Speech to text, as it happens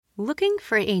Looking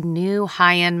for a new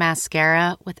high-end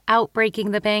mascara without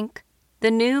breaking the bank? The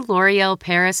new L'Oreal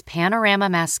Paris Panorama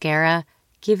Mascara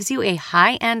gives you a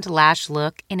high-end lash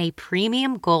look in a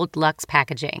premium gold luxe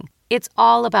packaging. It's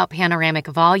all about panoramic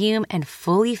volume and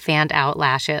fully fanned-out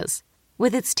lashes.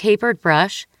 With its tapered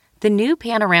brush, the new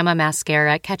Panorama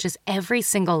Mascara catches every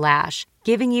single lash,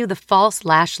 giving you the false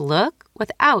lash look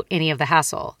without any of the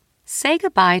hassle. Say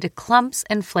goodbye to clumps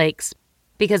and flakes,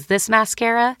 because this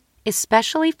mascara is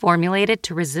specially formulated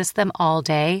to resist them all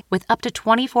day with up to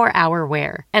 24-hour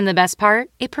wear. And the best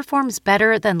part? It performs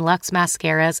better than Luxe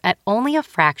mascaras at only a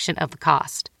fraction of the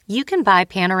cost. You can buy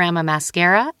Panorama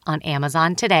Mascara on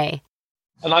Amazon today.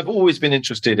 And I've always been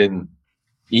interested in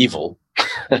evil.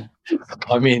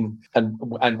 I mean, and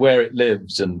where it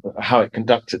lives and how it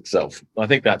conducts itself. I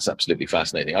think that's absolutely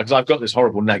fascinating. Because I've got this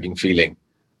horrible nagging feeling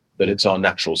that it's our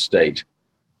natural state,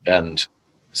 and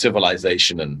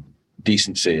civilization and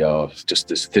decency are just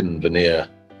this thin veneer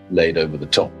laid over the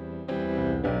top.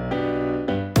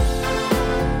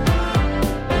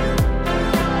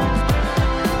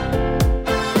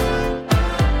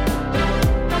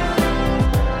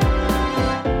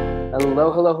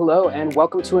 Hello, and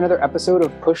welcome to another episode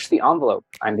of Push the Envelope.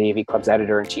 I'm the AV Club's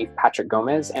editor-in-chief, Patrick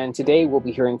Gomez, and today we'll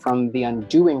be hearing from the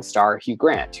Undoing star, Hugh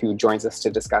Grant, who joins us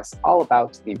to discuss all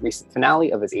about the recent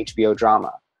finale of his HBO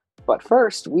drama. But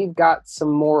first, we've got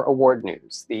some more award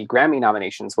news. The Grammy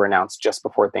nominations were announced just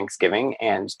before Thanksgiving,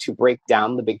 and to break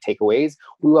down the big takeaways,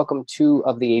 we welcome two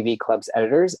of the AV Club's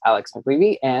editors, Alex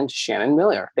McLeavy and Shannon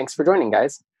Miller. Thanks for joining,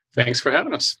 guys. Thanks for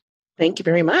having us. Thank you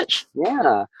very much.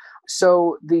 Yeah.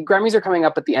 So the Grammys are coming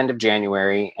up at the end of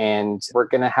January, and we're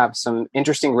going to have some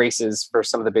interesting races for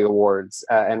some of the big awards.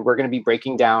 And we're going to be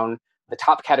breaking down the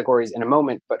top categories in a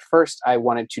moment. But first, I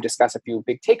wanted to discuss a few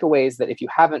big takeaways that if you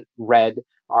haven't read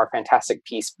our fantastic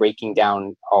piece breaking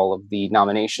down all of the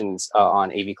nominations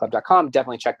on avclub.com,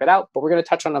 definitely check that out. But we're going to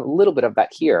touch on a little bit of that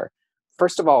here.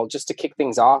 First of all, just to kick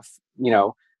things off,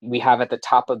 we have at the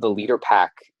top of the leader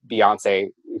pack, Beyonce,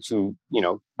 who,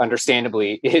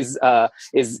 understandably is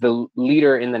the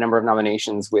leader in the number of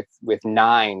nominations with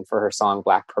 9 for her song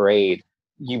Black Parade.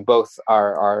 You both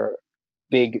are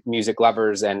big music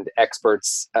lovers and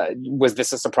experts. Was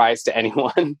this a surprise to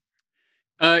anyone?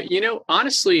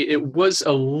 Honestly, it was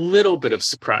a little bit of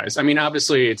surprise. I mean,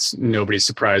 obviously, it's nobody's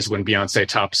surprise when Beyonce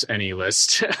tops any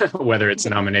list, whether it's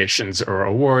nominations or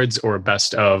awards or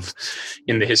best of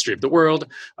in the history of the world.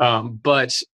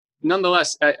 But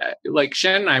nonetheless, like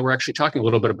Shannon and I were actually talking a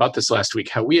little bit about this last week,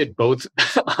 how we had both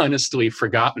honestly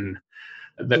forgotten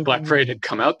that Black Parade had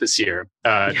come out this year.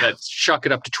 That shock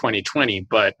it up to 2020.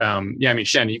 But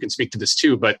Shannon, you can speak to this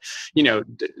too. But,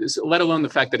 let alone the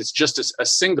fact that it's just a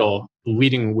single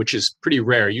leading, which is pretty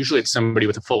rare. Usually it's somebody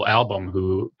with a full album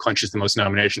who clinches the most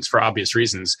nominations for obvious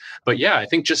reasons. But yeah, I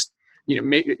think just,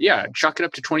 chalk it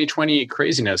up to 2020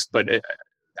 craziness. But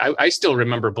I still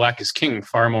remember Black is King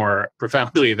far more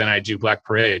profoundly than I do Black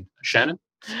Parade. Shannon?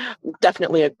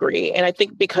 Definitely agree. And I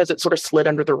think because it sort of slid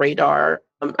under the radar,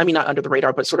 not under the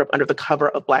radar, but sort of under the cover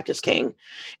of Black is King,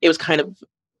 it was kind of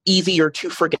easier to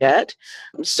forget.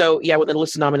 So yeah, when the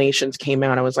list of nominations came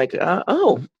out, I was like,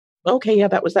 oh, okay, yeah,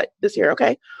 that was that this year.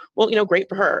 Okay. Well, great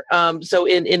for her. So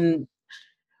in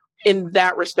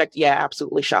that respect, yeah,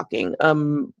 absolutely shocking.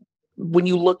 When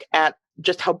you look at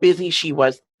just how busy she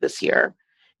was this year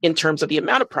in terms of the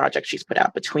amount of projects she's put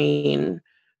out between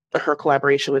her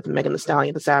collaboration with Megan Thee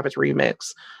Stallion, the Savage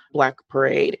remix, Black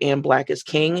Parade, and Black is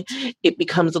King, it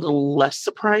becomes a little less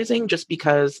surprising just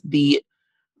because the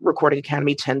Recording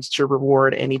Academy tends to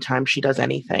reward anytime she does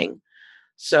anything.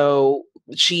 So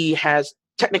she has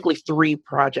technically 3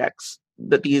 projects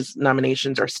that these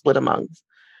nominations are split among.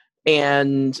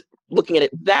 And looking at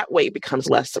it that way becomes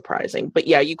less surprising. But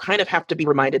yeah, you kind of have to be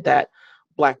reminded that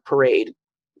Black Parade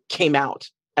came out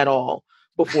at all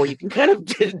before you can kind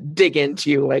of dig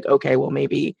into like, okay, well,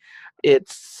 maybe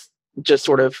it's just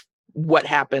sort of what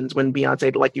happens when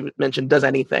Beyonce, like you mentioned, does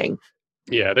anything.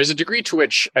 Yeah, there's a degree to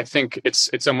which I think it's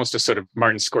almost a sort of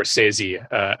Martin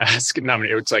Scorsese-esque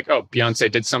nomination. It's like, oh, Beyonce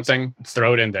did something,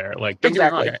 throw it in there. Like, don't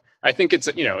get me wrong. I think it's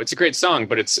a great song,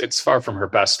 but it's far from her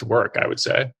best work, I would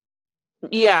say.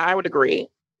 Yeah, I would agree.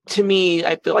 To me,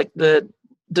 I feel like the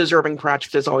deserving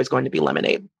project is always going to be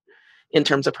Lemonade in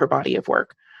terms of her body of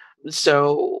work.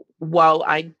 So while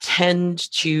I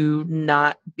tend to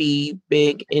not be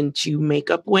big into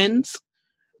makeup wins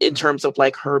in terms of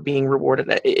like her being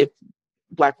rewarded, if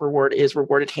Black Reward is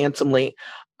rewarded handsomely,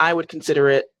 I would consider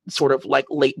it sort of like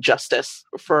late justice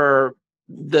for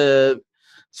the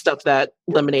stuff that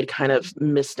Lemonade kind of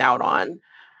missed out on.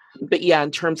 But yeah, in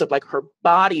terms of like her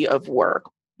body of work,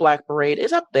 Black Parade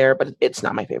is up there, but it's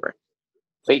not my favorite.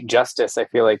 Late Justice, I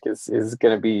feel like is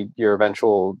going to be your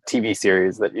eventual TV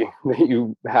series that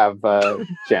you have,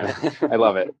 Shannon. I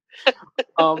love it.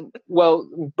 Well,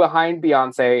 behind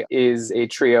Beyonce is a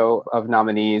trio of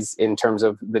nominees in terms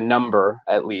of the number,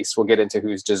 at least. We'll get into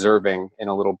who's deserving in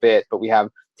a little bit, but we have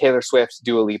Taylor Swift,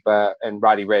 Dua Lipa, and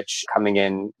Roddy Ricch coming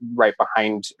in right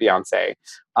behind Beyonce.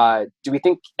 Do we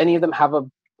think any of them have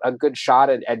a good shot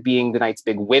at being the night's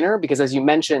big winner? Because as you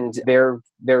mentioned,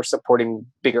 they're supporting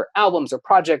bigger albums or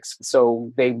projects,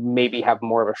 so they maybe have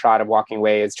more of a shot of walking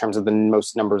away in terms of the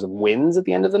most numbers of wins at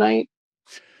the end of the night.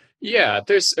 Yeah,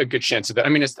 there's a good chance of that. I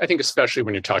mean, I think especially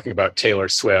when you're talking about Taylor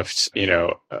Swift,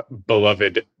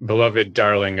 beloved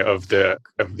darling of the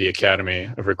Academy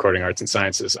of Recording Arts and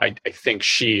Sciences. I think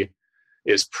she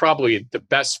is probably the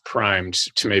best primed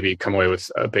to maybe come away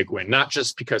with a big win, not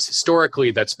just because historically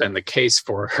that's been the case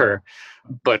for her,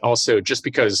 but also just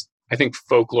because I think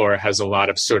Folklore has a lot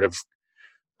of sort of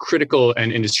critical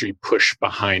and industry push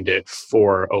behind it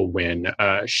for a win.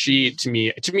 She, to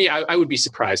me, I would be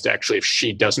surprised actually if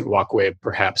she doesn't walk away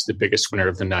perhaps the biggest winner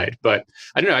of the night. But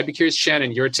I don't know. I'd be curious,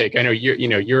 Shannon, your take. I know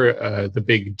you're the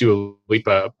big Dua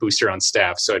Lipa booster on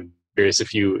staff, so I'd be curious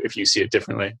if you see it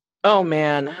differently. Oh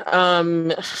man,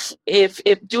 if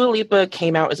Dua Lipa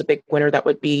came out as a big winner, that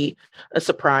would be a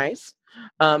surprise.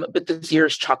 But this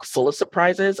year's chock full of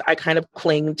surprises. I kind of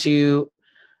cling to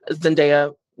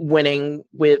Zendaya winning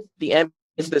with the Emmys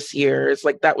this year. It's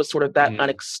like that was sort of that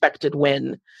unexpected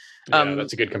win. Yeah,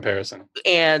 that's a good comparison.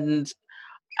 And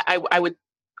I would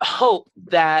hope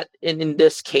that in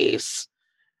this case,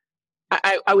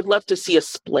 I would love to see a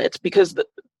split, because the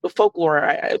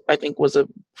Folklore I think was a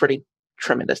pretty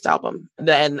tremendous album.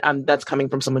 Then that's coming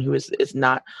from someone who is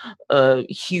not a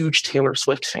huge Taylor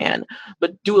Swift fan,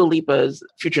 but Dua Lipa's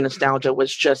Future Nostalgia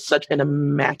was just such an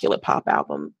immaculate pop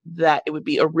album that it would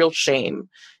be a real shame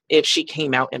if she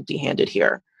came out empty-handed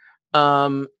here.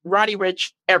 Roddy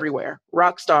Ricch, everywhere.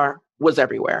 Rockstar was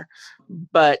everywhere.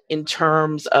 But in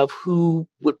terms of who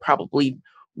would probably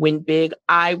win big,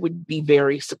 I would be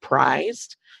very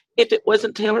surprised if it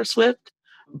wasn't Taylor Swift,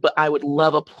 but I would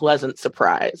love a pleasant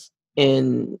surprise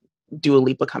in Dua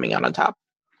Lipa coming out on top.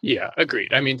 Yeah,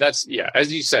 agreed. I mean, as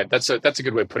you said, that's a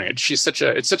good way of putting it. It's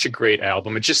such a great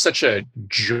album. It's just such a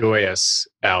joyous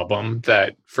album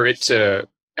that for it to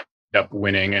end up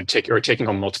winning and taking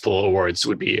home multiple awards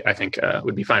would be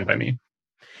fine by me.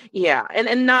 Yeah,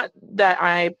 and not that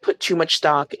I put too much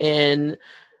stock in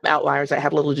outliers that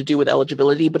have little to do with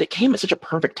eligibility, but it came at such a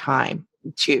perfect time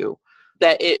too,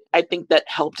 that I think that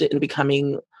helped it in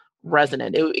becoming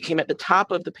resonant. It came at the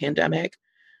top of the pandemic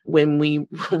when we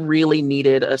really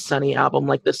needed a Sunny album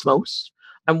like this most.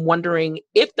 I'm wondering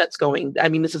if that's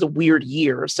this is a weird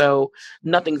year, so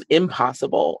nothing's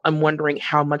impossible. I'm wondering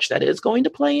how much that is going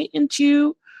to play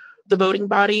into the voting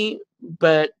body.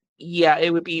 But yeah,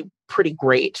 it would be pretty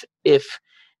great if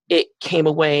it came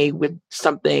away with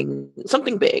something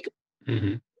big.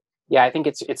 Mm-hmm. Yeah, I think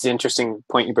it's an interesting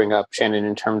point you bring up, Shannon,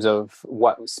 in terms of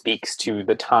what speaks to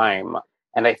the time.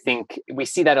 And I think we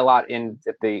see that a lot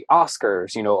at the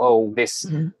Oscars,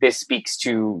 this speaks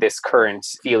to this current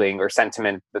feeling or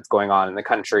sentiment that's going on in the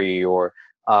country, or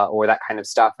that kind of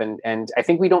stuff. And I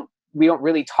think we don't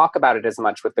really talk about it as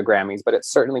much with the Grammys, but it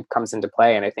certainly comes into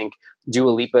play. And I think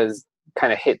Dua Lipa's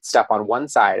kind of hit stuff on one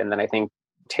side, and then I think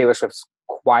Taylor Swift's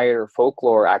quieter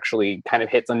Folklore actually kind of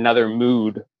hits another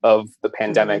mood of the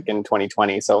pandemic in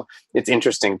 2020. So it's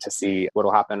interesting to see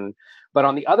what'll happen. But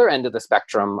on the other end of the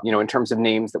spectrum, in terms of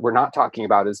names that we're not talking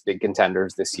about as big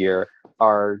contenders this year,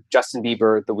 are Justin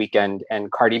Bieber, The Weeknd,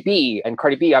 and Cardi B. And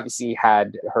Cardi B obviously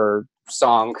had her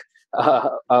song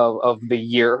of the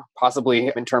year,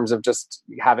 possibly in terms of just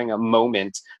having a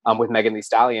moment with Megan Thee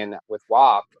Stallion with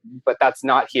WAP. But that's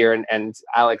not here. And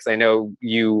Alex, I know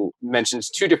you mentioned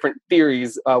two different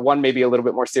theories, one maybe a little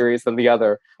bit more serious than the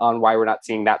other, on why we're not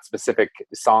seeing that specific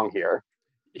song here.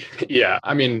 Yeah,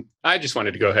 I mean, I just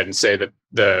wanted to go ahead and say that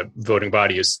the voting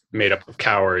body is made up of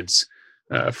cowards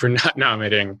for not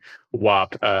nominating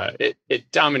WAP.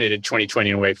 It dominated 2020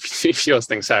 in a way few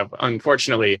things have.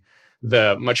 Unfortunately,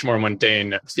 the much more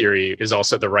mundane theory is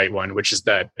also the right one, which is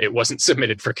that it wasn't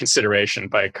submitted for consideration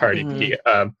by Cardi B.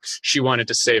 She wanted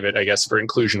to save it, I guess, for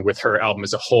inclusion with her album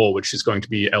as a whole, which is going to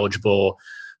be eligible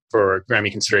for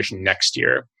Grammy consideration next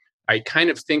year. I kind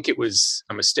of think it was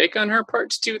a mistake on her part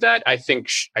to do that. I think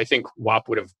WAP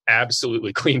would have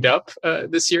absolutely cleaned up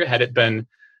this year had it been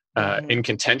in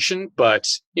contention. But,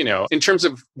 in terms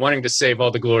of wanting to save all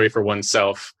the glory for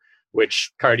oneself,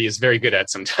 which Cardi is very good at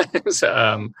sometimes,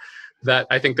 that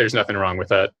I think there's nothing wrong with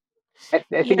that. I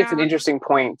think it's an interesting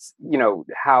point,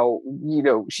 how,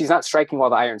 she's not striking while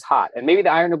the iron's hot. And maybe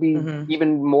the iron will be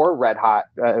even more red hot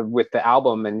with the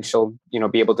album, and she'll,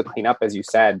 be able to clean up, as you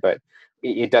said. But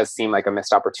it does seem like a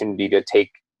missed opportunity to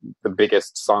take the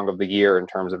biggest song of the year in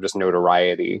terms of just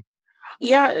notoriety.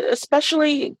 Yeah,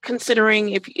 especially considering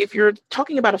if you're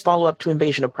talking about a follow-up to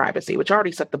Invasion of Privacy, which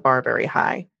already set the bar very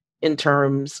high in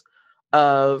terms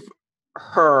of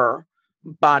her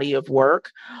body of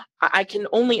work. I can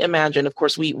only imagine, of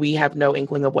course, we have no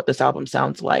inkling of what this album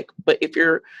sounds like, but if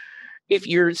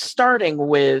you're starting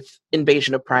with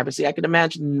Invasion of Privacy, I can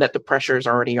imagine that the pressure is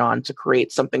already on to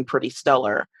create something pretty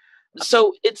stellar.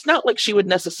 So it's not like she would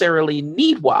necessarily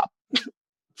need WAP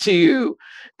to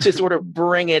sort of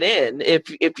bring it in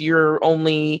if you're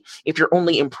only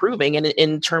improving. And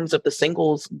in terms of the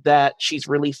singles that she's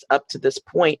released up to this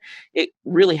point, it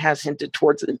really has hinted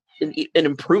towards an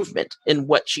improvement in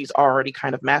what she's already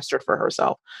kind of mastered for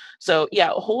herself. So yeah,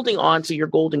 holding on to your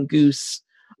golden goose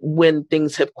when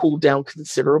things have cooled down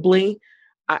considerably,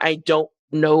 I don't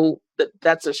know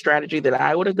that's a strategy that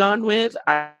I would have gone with.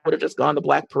 I would have just gone the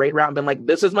Black Parade route and been like,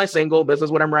 this is my single, this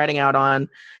is what I'm writing out on,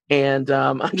 and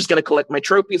I'm just going to collect my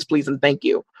trophies, please and thank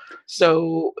you.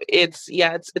 So it's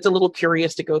a little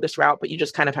curious to go this route, but you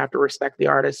just kind of have to respect the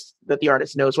artist, that the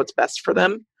artist knows what's best for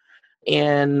them.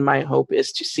 And my hope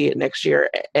is to see it next year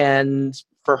and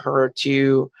for her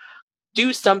to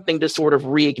do something to sort of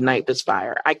reignite this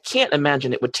fire. I can't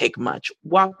imagine it would take much.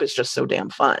 WAP is just so damn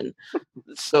fun.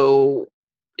 So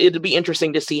it'll be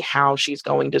interesting to see how she's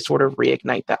going to sort of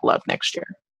reignite that love next year.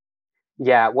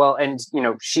 Yeah, well, and,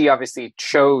 she obviously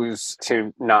chose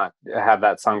to not have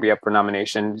that song be up for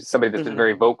nomination. Somebody that's been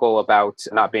very vocal about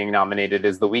not being nominated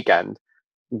is The Weeknd,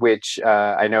 which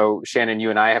I know, Shannon, you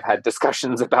and I have had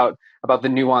discussions about the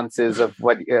nuances of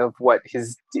what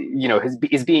his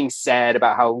is being said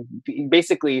about how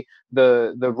basically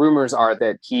the rumors are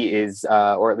that he is,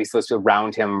 or at least those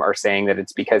around him are saying that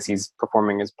it's because he's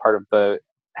performing as part of the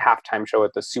halftime show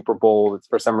at the Super Bowl. It's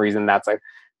for some reason that's like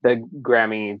the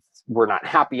Grammys were not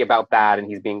happy about that, and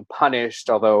he's being punished.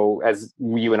 Although, as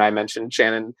you and I mentioned,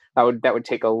 Shannon, that would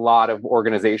take a lot of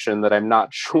organization that I'm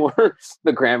not sure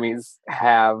the Grammys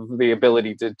have the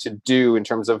ability to do in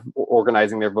terms of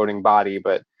organizing their voting body.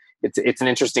 But it's an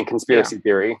interesting conspiracy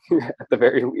theory at the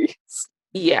very least.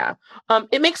 Yeah,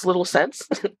 it makes little sense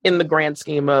in the grand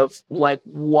scheme of like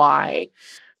why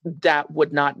that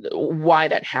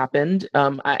happened.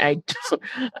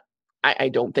 I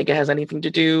don't think it has anything to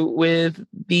do with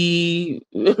the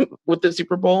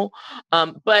Super Bowl,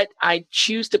 but I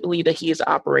choose to believe that he is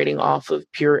operating off of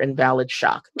pure and valid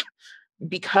shock,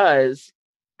 because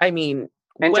and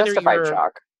justified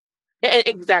shock.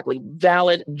 Exactly,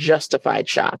 valid, justified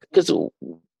shock. Because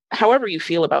however you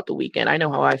feel about The Weeknd, I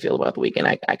know how I feel about The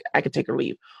Weeknd. I could take or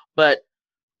leave, but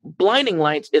Blinding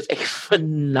Lights is a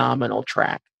phenomenal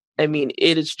track.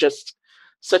 It is just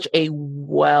such a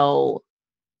well-produced,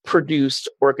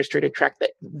 orchestrated track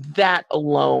that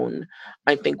alone,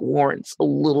 I think, warrants a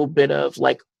little bit of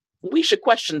like, we should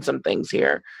question some things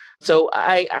here. So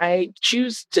I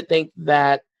choose to think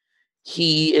that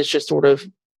he is just sort of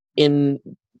in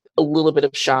a little bit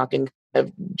of shock and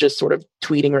of just sort of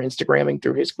tweeting or Instagramming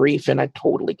through his grief. And I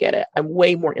totally get it. I'm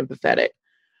way more empathetic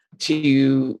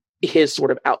to his sort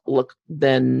of outlook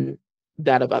than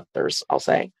that of others, I'll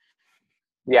say.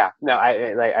 Yeah, no, I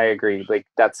agree. Like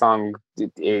that song,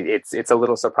 it's a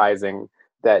little surprising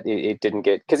that it didn't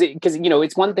get, because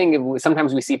it's one thing if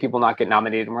sometimes we see people not get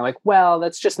nominated and we're like, well,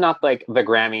 that's just not like the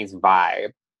Grammys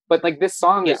vibe. But like this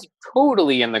song is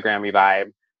totally in the Grammy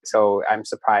vibe. So I'm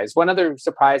surprised. One other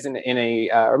surprise in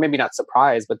a or maybe not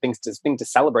surprise, but thing to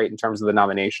celebrate in terms of the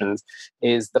nominations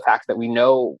is the fact that we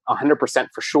know 100%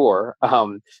 for sure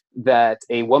that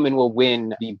a woman will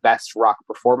win the Best Rock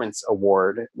Performance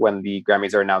Award when the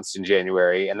Grammys are announced in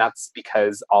January. And that's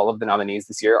because all of the nominees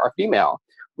this year are female.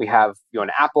 We have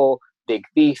Fiona Apple, Big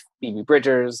Thief, Phoebe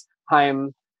Bridgers,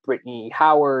 Haim, Brittany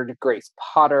Howard, Grace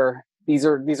Potter. These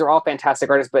are all fantastic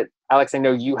artists, but Alex, I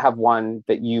know you have one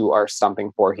that you are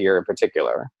stumping for here in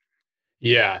particular.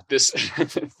 Yeah, this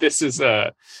is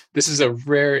a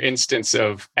rare instance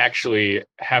of actually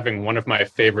having one of my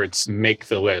favorites make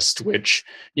the list, which,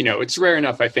 it's rare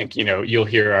enough. I think, you'll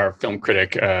hear our film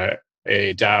critic,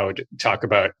 A. Dowd, talk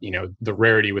about, the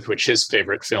rarity with which his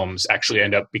favorite films actually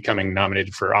end up becoming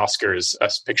nominated for Oscars,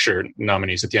 Picture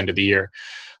nominees at the end of the year.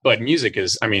 But music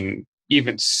is,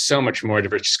 even so much more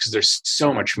diverse because there's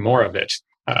so much more of it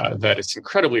that it's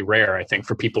incredibly rare, I think,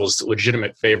 for people's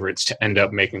legitimate favorites to end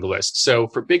up making the list. So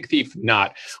for Big Thief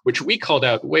Not, which we called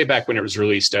out way back when it was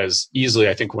released as easily,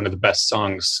 I think, one of the best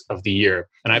songs of the year.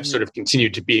 And I've sort of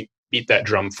continued to be beat that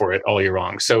drum for it all year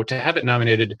long. So to have it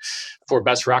nominated for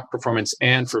Best Rock Performance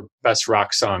and for Best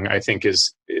Rock Song, I think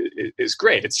is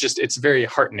great. It's very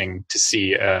heartening to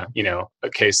see, a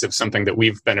case of something that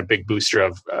we've been a big booster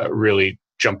of really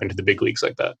jump into the big leagues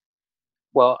like that.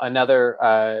 Well, another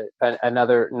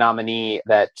nominee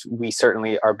that we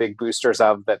certainly are big boosters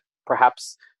of, that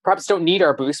perhaps don't need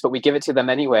our boost, but we give it to them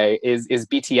anyway, is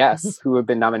BTS, who have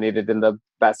been nominated in the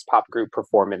Best Pop Group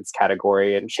Performance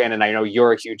category. And Shannon, I know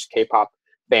you're a huge K-pop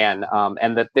fan,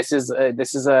 and that this is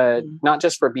not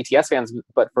just for BTS fans,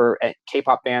 but for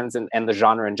K-pop fans and the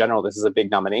genre in general. This is a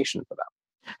big nomination for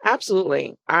them.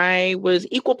 Absolutely. I was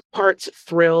equal parts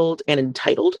thrilled and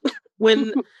entitled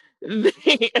when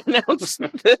they announced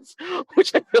this,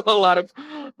 which I feel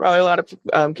probably a lot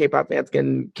of K-pop fans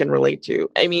can relate to.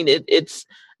 I mean, it's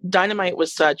Dynamite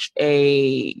was such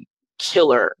a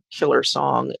killer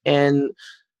song, and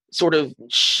sort of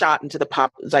shot into the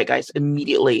pop zeitgeist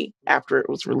immediately after it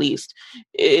was released.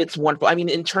 It's wonderful. I mean,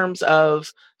 in terms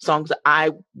of songs that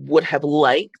I would have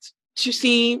liked to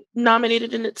see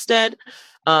nominated in its stead,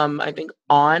 I think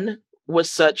On was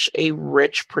such a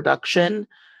rich production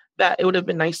that it would have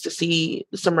been nice to see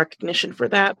some recognition for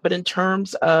that. But in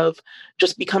terms of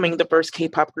just becoming the first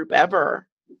K-pop group ever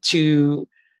to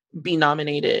be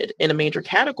nominated in a major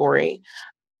category,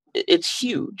 it's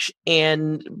huge.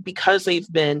 And because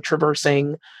they've been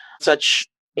traversing such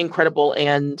incredible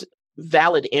and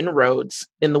valid inroads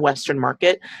in the Western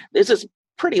market, this is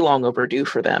pretty long overdue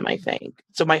for them, I think.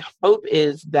 So my hope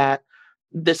is that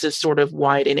this is sort of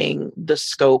widening the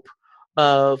scope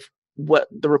of what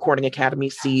the Recording Academy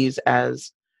sees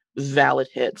as valid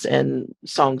hits and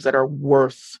songs that are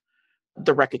worth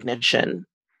the recognition.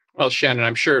 Well, Shannon,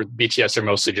 I'm sure BTS are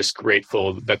mostly just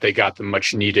grateful that they got the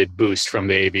much needed boost from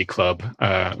the AV Club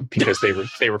because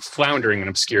they were floundering in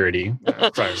obscurity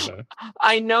prior to that.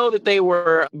 I know that they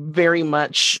were very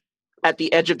much at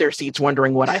the edge of their seats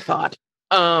wondering what I thought.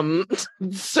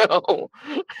 So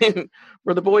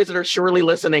for the boys that are surely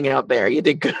listening out there, you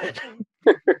did good.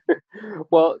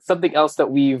 Well, something else that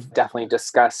we've definitely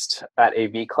discussed at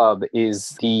AV Club is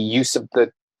the use of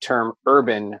the term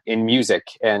urban in music.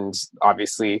 And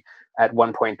obviously, at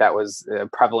one point that was a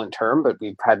prevalent term, but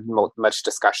we've had much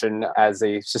discussion as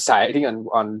a society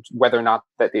on whether or not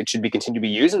that it should be continue to be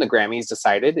used. And the Grammys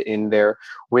decided in their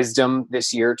wisdom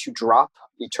this year to drop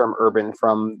the term urban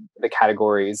from the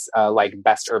categories like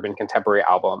Best Urban Contemporary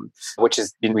Album, which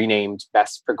has been renamed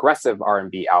Best Progressive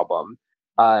R&B Album.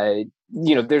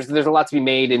 There's a lot to be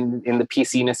made in the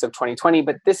PC-ness of 2020,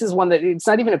 but this is one that it's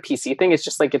not even a PC thing. It's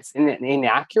just like it's an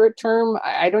inaccurate term.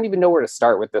 I don't even know where to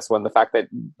start with this one. The fact that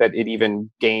it even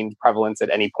gained prevalence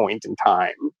at any point in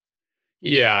time.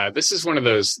 Yeah, this is one of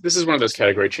those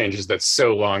category changes that's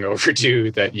so long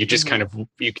overdue that you just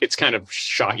it's kind of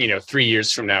shock. 3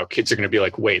 years from now, kids are going to be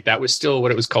like, wait, that was still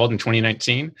what it was called in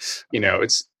 2019.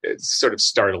 It's sort of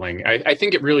startling. I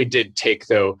think it really did take,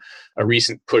 though, a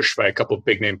recent push by a couple of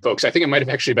big name folks. I think it might have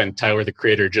actually been Tyler, the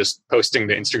Creator, just posting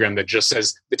the Instagram that just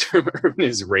says the term urban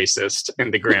is racist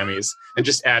in the Grammys, and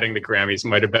just adding the Grammys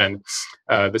might have been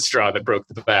the straw that broke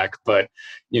the back. But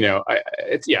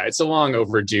it's a long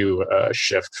overdue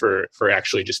shift for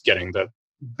actually just getting the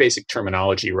basic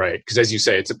terminology right. Because as you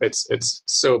say, it's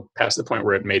so past the point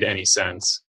where it made any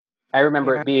sense. I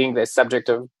remember it being the subject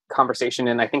of conversation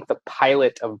in, I think, the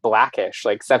pilot of Blackish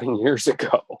like 7 years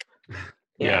ago.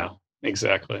 Yeah,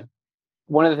 exactly.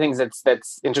 One of the things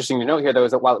that's interesting to note here, though,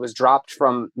 is that while it was dropped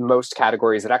from most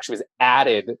categories, it actually was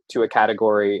added to a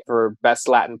category for Best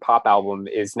Latin Pop Album,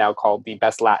 is now called the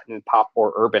Best Latin Pop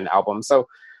or Urban Album. So,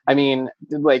 I mean,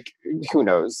 like, who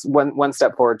knows? One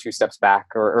step forward, two steps back,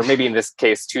 or maybe in this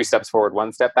case, 2 steps forward,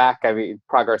 1 step back. I mean,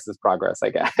 progress is progress, I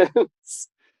guess.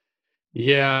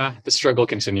 Yeah, the struggle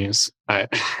continues. I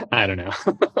don't know.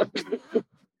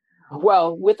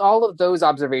 Well, with all of those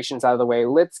observations out of the way,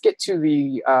 let's get to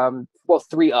the,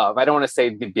 3 of, I don't want to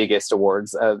say the biggest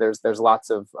awards. There's lots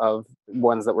of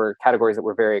ones categories that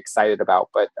we're very excited about,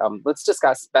 but let's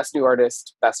discuss Best New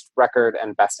Artist, Best Record,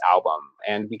 and Best Album.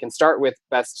 And we can start with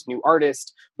Best New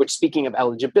Artist, which, speaking of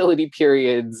eligibility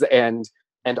periods and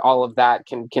all of that,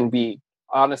 can be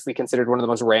honestly considered one of the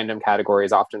most random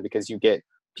categories often, because you get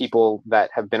people that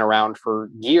have been around for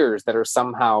years that are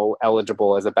somehow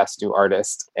eligible as a Best New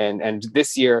Artist. And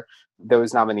this year,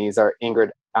 those nominees are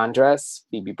Ingrid Andress,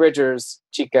 Phoebe Bridgers,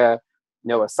 Chica,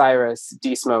 Noah Cyrus,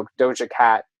 D-Smoke, Doja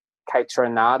Cat,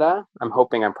 Kaytranada, I'm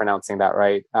hoping I'm pronouncing that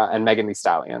right, and Megan Thee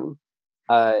Stallion.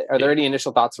 Are there any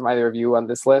initial thoughts from either of you on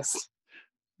this list?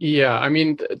 Yeah, I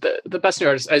mean, the best new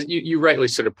artist, as you rightly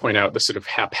sort of point out, the sort of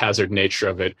haphazard nature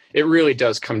of it, it really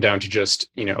does come down to just,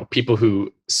 people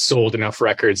who sold enough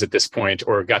records at this point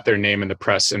or got their name in the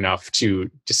press enough to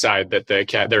decide that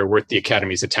they're worth the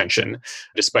Academy's attention,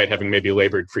 despite having maybe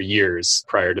labored for years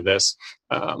prior to this.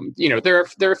 There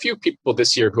are a few people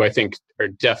this year who I think are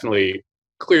definitely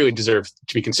clearly deserve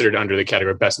to be considered under the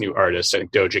category of Best New Artist. I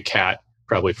think Doja Cat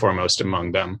probably foremost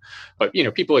among them. But,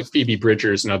 people like Phoebe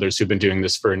Bridgers and others who've been doing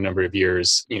this for a number of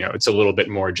years, it's a little bit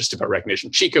more just about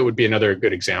recognition. Chica would be another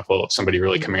good example of somebody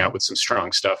really coming out with some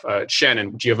strong stuff.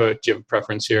 Shannon, do you have a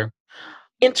preference here?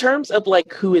 In terms of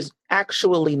like who is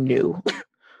actually new,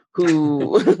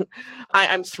 who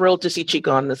I'm thrilled to see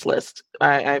Chica on this list.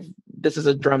 This is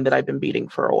a drum that I've been beating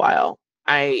for a while.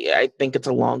 I think it's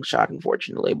a long shot,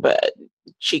 unfortunately, but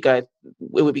Chica,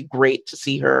 it would be great to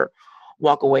see her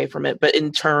walk away from it. But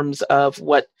in terms of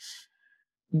what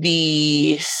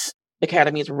the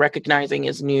Academy is recognizing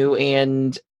as new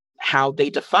and how they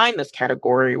define this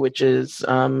category, which is,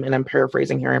 and I'm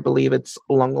paraphrasing here, I believe it's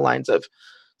along the lines of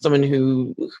someone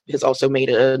who has also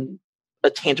made a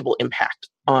tangible impact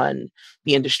on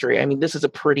the industry. I mean, this is a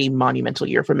pretty monumental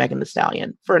year for Megan Thee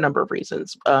Stallion for a number of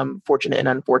reasons, fortunate and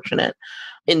unfortunate.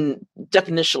 And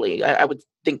definitionally, I would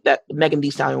think that Megan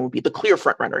Thee Stallion would be the clear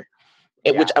frontrunner,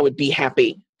 which I would be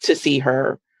happy to see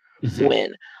her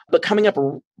win. But coming up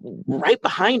right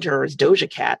behind her is Doja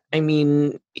Cat. I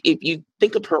mean, if you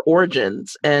think of her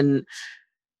origins and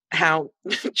how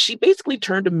she basically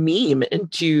turned a meme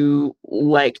into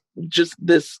like just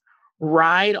this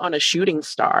ride on a shooting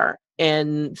star,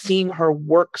 and seeing her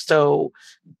work so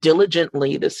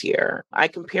diligently this year, I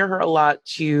compare her a lot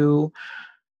to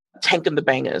Tank and the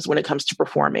Bangas when it comes to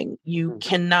performing. You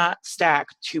cannot stack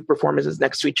two performances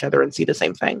next to each other and see the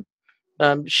same thing.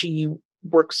 She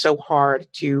works so hard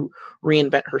to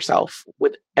reinvent herself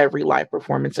with every live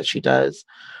performance that she does,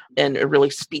 and it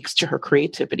really speaks to her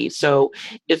creativity. So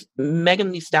if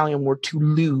Megan Thee Stallion were to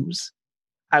lose,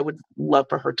 I would love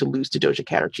for her to lose to Doja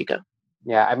Cat or Chica.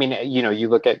 Yeah, I mean, you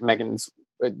look at Megan's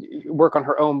work on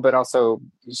her own, but also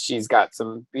she's got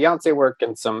some Beyonce work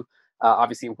and some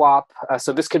obviously WAP.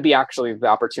 So this could be actually the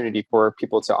opportunity for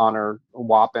people to honor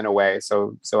WAP in a way.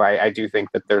 So I do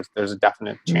think that there's a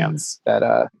definite chance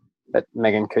that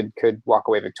Megan could walk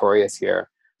away victorious here.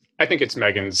 I think it's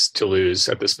Megan's to lose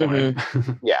at this point.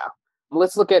 Yeah.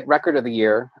 Let's look at Record of the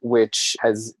Year, which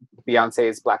has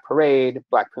Beyonce's Black Parade,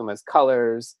 Black Puma's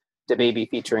Colors, DaBaby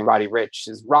featuring Roddy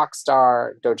Ricch's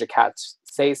Rockstar, Doja Cat's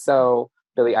Say So,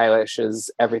 Billie Eilish's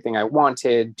Everything I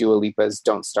Wanted, Dua Lipa's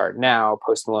Don't Start Now,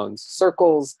 Post Malone's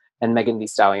Circles, and Megan Thee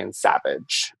Stallion's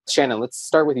Savage. Shannon, let's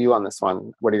start with you on this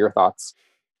one. What are your thoughts?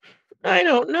 I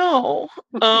don't know.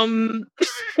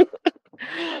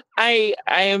 I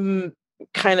am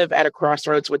kind of at a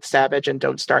crossroads with Savage and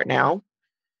Don't Start Now,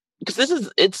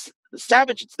 because it's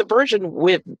Savage. It's the version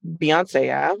with Beyonce.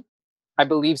 Yeah, I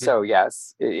believe so.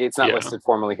 Yes, it's not listed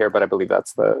formally here, but I believe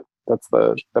that's the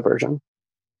version.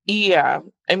 Yeah,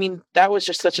 I mean, that was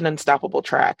just such an unstoppable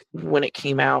track when it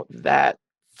came out that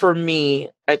for me,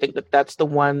 I think that's the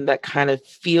one that kind of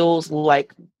feels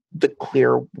like the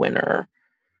clear winner.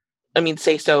 I mean,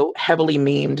 Say So, heavily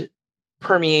memed,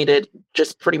 permeated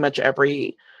just pretty much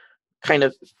every kind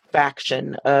of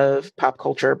faction of pop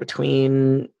culture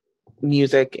between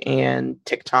music and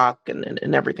TikTok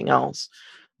and everything else.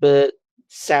 But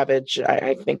Savage,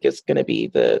 I think, is going to be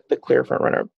the clear front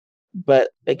runner. But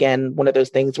again, one of those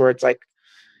things where it's like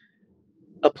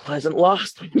a pleasant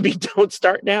loss. Maybe Don't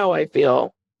Start Now, I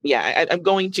feel. Yeah, I'm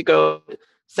going to go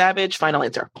Savage, final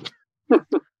answer.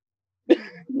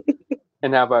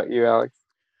 And how about you, Alex?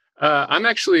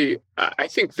 I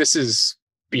think this is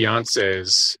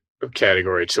Beyonce's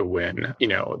category to win.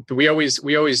 We always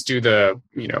do the,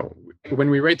 when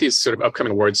we rate these sort of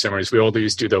upcoming award ceremonies, we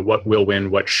always do the what will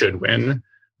win, what should win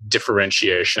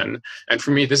differentiation. And for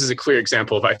me, this is a clear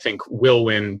example of, I think, will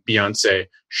win, Beyonce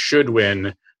should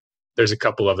win. There's a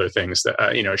couple other things that,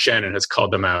 Shannon has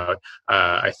called them out.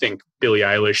 I think Billie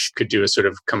Eilish could do a sort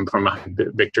of come from a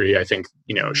victory. I think,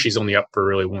 she's only up for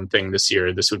really one thing this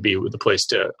year. This would be the place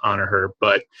to honor her.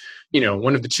 But,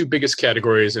 one of the two biggest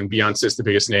categories, and Beyonce is the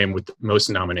biggest name with most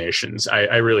nominations.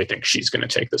 I really think she's going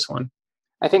to take this one.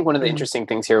 I think one of the interesting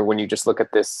things here, when you just look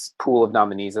at this pool of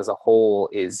nominees as a whole,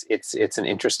 is it's an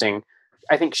interesting,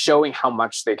 I think, showing how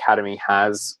much the Academy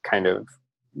has kind of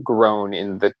grown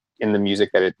in the music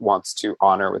that it wants to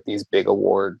honor with these big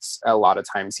awards. A lot of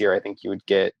times here, I think you would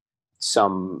get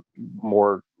some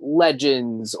more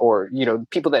legends or,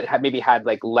 people that have maybe had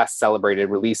like less celebrated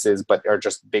releases, but are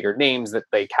just bigger names that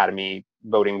the Academy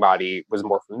voting body was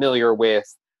more familiar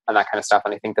with. and that kind of stuff.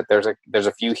 And I think that there's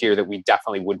a few here that we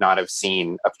definitely would not have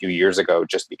seen a few years ago,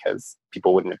 just because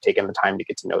people wouldn't have taken the time to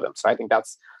get to know them. So I think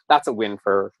that's a win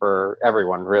for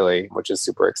everyone, really, which is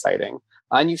super exciting.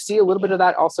 And you see a little bit of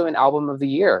that also in Album of the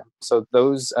Year. So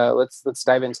those, let's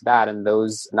dive into that. And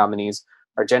those nominees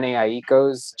are Jhené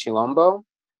Aiko's Chilombo,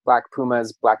 Black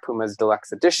Puma's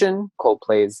Deluxe Edition,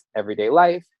 Coldplay's Everyday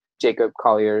Life, Jacob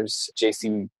Collier's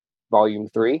JC Volume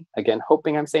 3. Again,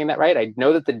 hoping I'm saying that right. I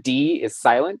know that the D is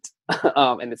silent,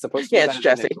 and it's supposed to be. Yeah, it's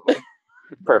Jesse.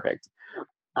 Perfect.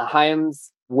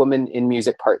 Haim's Woman in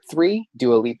Music Part 3,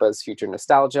 Dua Lipa's Future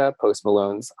Nostalgia, Post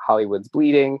Malone's Hollywood's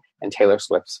Bleeding, and Taylor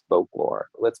Swift's Folklore.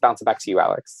 Let's bounce it back to you,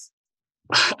 Alex.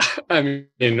 I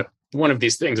mean, one of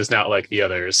these things is not like the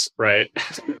others, right?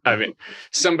 I mean,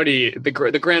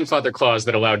 the grandfather clause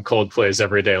that allowed Coldplay's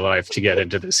Everyday Life to get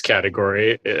into this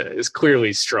category is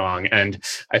clearly strong. And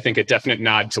I think a definite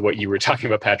nod to what you were talking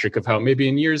about, Patrick, of how maybe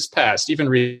in years past, even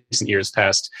recent years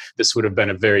past, this would have been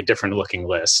a very different looking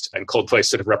list. And Coldplay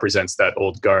sort of represents that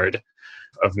old guard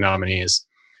of nominees.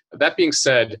 That being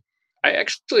said, I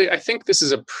think this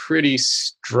is a pretty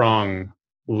strong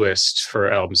list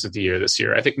for albums of the year this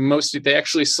year. I think they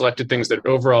actually selected things that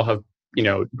overall have,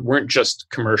 weren't just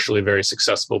commercially very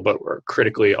successful, but were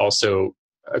critically also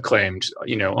acclaimed.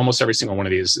 Almost every single one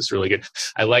of these is really good.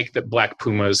 I like that Black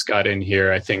Pumas got in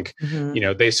here. I think,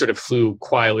 they sort of flew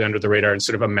quietly under the radar and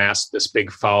sort of amassed this big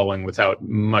following without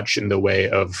much in the way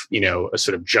of, a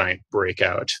sort of giant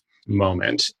breakout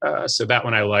moment. So that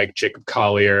one I like. Jacob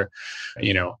Collier,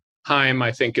 Haim,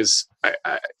 I think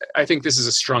I think this is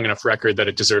a strong enough record that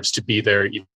it deserves to be there,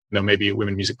 even though maybe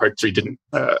Women Music Part 3 didn't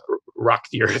rock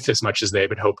the earth as much as they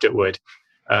had hoped it would.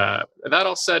 That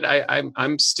all said,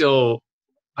 I'm still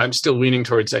leaning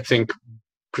towards, I think,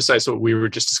 precisely what we were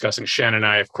just discussing. Shannon and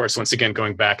I, of course, once again,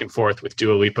 going back and forth with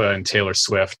Dua Lipa and Taylor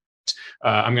Swift.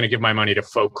 I'm going to give my money to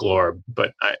Folklore,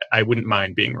 but I wouldn't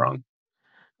mind being wrong.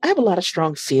 I have a lot of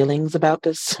strong feelings about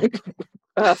this.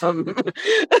 About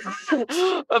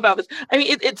this. I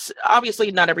mean, it's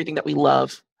obviously not everything that we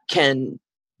love can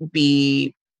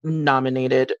be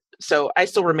nominated. So I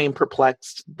still remain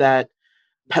perplexed that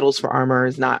Petals for Armor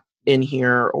is not in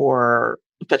here, or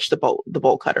Fetch the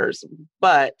Bolt Cutters.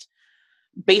 But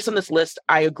based on this list,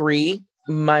 I agree.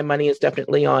 My money is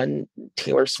definitely on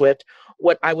Taylor Swift.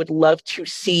 What I would love to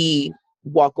see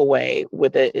walk away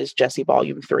with it is Jessie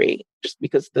Volume 3, just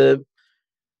because the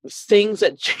things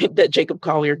that Jacob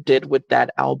Collier did with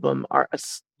that album are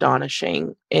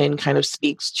astonishing and kind of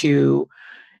speaks to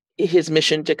his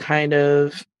mission to kind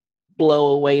of blow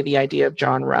away the idea of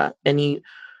genre. And he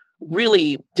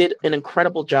really did an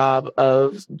incredible job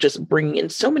of just bringing in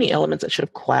so many elements that should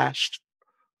have clashed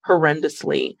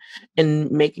horrendously and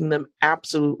making them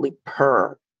absolutely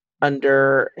purr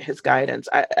under his guidance.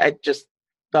 I just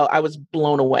felt I was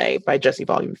blown away by Jessie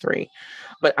Volume 3.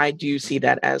 But I do see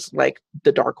that as like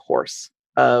the dark horse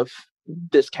of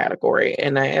this category.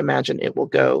 And I imagine it will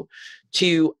go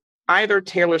to either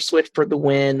Taylor Swift for the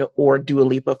win or Dua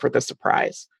Lipa for the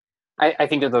surprise. I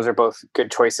think that those are both good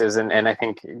choices. And I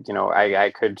think,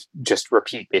 I could just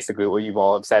repeat basically what you've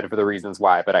all have said for the reasons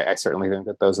why, but I certainly think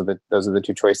that those are the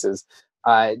two choices.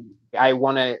 I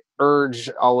want to urge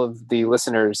all of the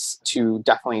listeners to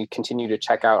definitely continue to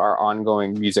check out our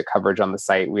ongoing music coverage on the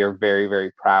site. We are very, very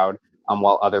proud.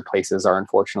 While other places are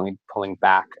unfortunately pulling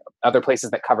back. Other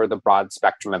places that cover the broad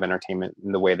spectrum of entertainment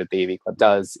in the way that the AV Club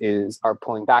does are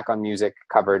pulling back on music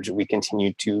coverage. We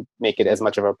continue to make it as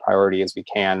much of a priority as we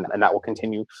can, and that will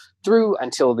continue through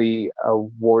until the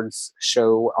awards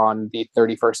show on the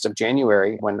 31st of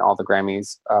January, when all the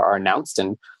Grammys are announced.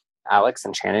 And Alex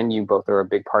and Shannon, you both are a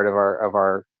big part of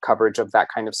our coverage of that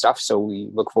kind of stuff. So we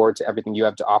look forward to everything you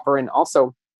have to offer. And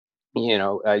also,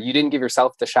 you didn't give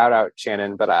yourself the shout out,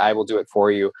 Shannon, but I will do it for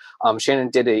you. Shannon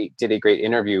did a great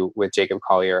interview with Jacob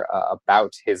Collier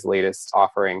about his latest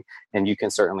offering, and you can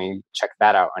certainly check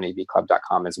that out on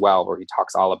avclub.com as well, where he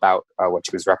talks all about what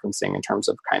she was referencing in terms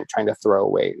of kind of trying to throw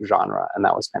away genre, and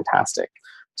that was fantastic.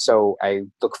 So I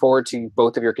look forward to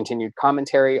both of your continued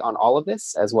commentary on all of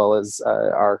this, as well as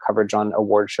our coverage on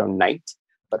award show night.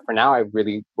 But for now, I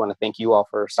really want to thank you all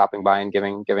for stopping by and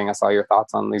giving us all your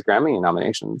thoughts on these Grammy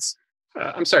nominations.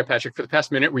 I'm sorry, Patrick, for the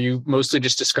past minute, were you mostly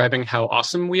just describing how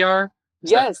awesome we are?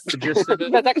 Yes, that's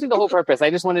actually the whole purpose. I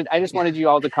just wanted you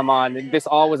all to come on. This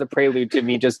all was a prelude to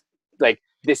me just like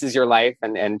this is your life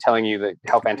and telling you that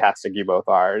how fantastic you both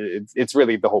are. It's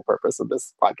really the whole purpose of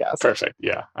this podcast. Perfect.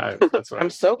 Yeah. That's what I'm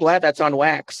so glad that's on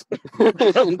wax.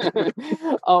 But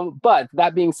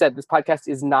that being said, this podcast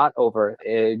is not over.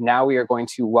 Now we are going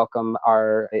to welcome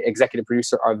our executive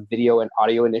producer of video and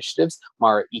audio initiatives,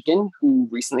 Mara Eakin, who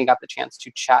recently got the chance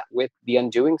to chat with The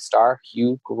Undoing star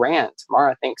Hugh Grant.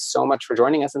 Mara, thanks so much for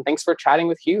joining us, and thanks for chatting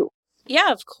with Hugh.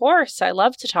 Yeah, of course. I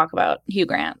love to talk about Hugh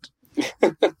Grant.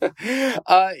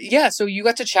 So you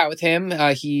got to chat with him.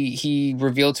 He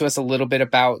revealed to us a little bit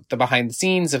about the behind the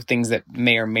scenes of things that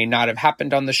may or may not have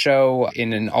happened on the show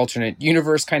in an alternate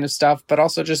universe kind of stuff, but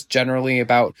also just generally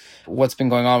about what's been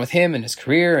going on with him and his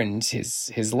career and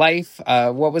his life.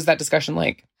 What was that discussion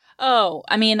like? Oh,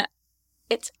 I mean,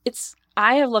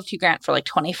 I have loved Hugh Grant for like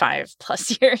 25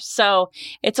 plus years. So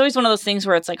it's always one of those things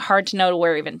where it's like hard to know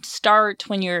where even start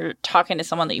when you're talking to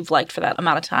someone that you've liked for that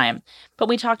amount of time. But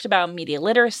we talked about media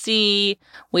literacy.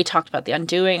 We talked about The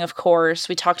Undoing, of course.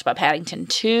 We talked about Paddington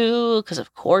 2, because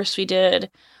of course we did.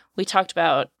 We talked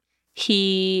about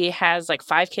he has like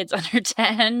 5 kids under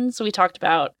 10. So we talked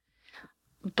about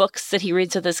books that he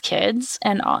reads with his kids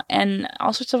and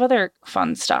all sorts of other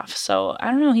fun stuff. So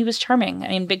I don't know. He was charming. I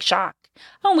mean, big shock.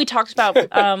 Oh, and we talked about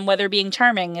whether being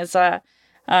charming is a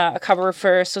cover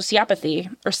for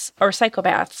sociopathy or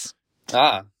psychopaths.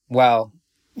 Well,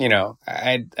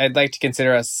 I'd like to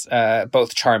consider us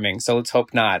both charming, so let's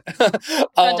hope not.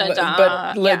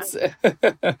 But let's,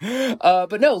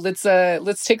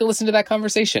 let's take a listen to that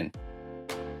conversation.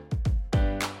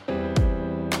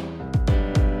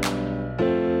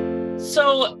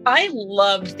 So I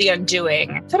loved The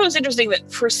Undoing. I thought it was interesting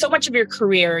that for so much of your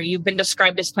career, you've been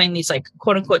described as playing these like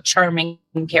quote unquote charming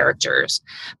characters.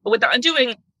 But with The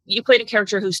Undoing, you played a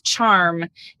character whose charm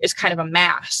is kind of a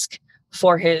mask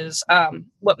for his,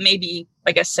 what may be,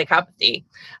 I guess, psychopathy.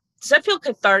 Does that feel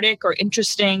cathartic or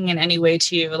interesting in any way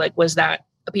to you? Like, was that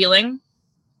appealing?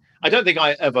 I don't think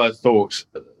I ever thought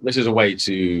this is a way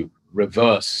to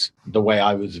reverse the way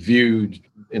I was viewed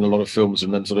in a lot of films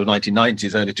in the sort of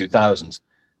 1990s, early 2000s.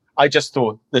 I just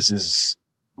thought this is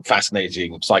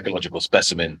fascinating psychological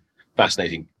specimen,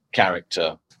 fascinating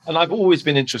character. And I've always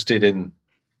been interested in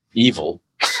evil.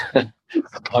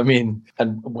 I mean,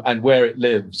 and where it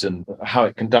lives and how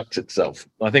it conducts itself.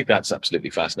 I think that's absolutely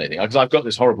fascinating. Because I've got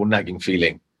this horrible nagging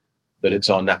feeling that it's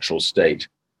our natural state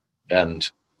and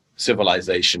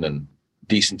civilization and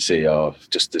decency are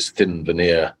just this thin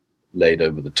veneer laid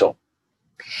over the top.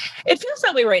 It feels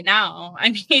that way right now.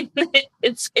 I mean,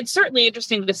 it's certainly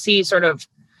interesting to see sort of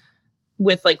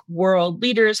with like world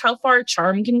leaders, how far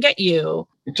charm can get you.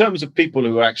 In terms of people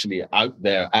who are actually out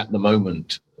there at the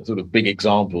moment, sort of big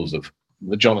examples of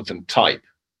the Jonathan type.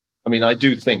 I mean, I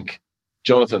do think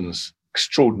Jonathan's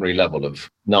extraordinary level of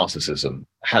narcissism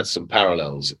has some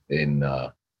parallels in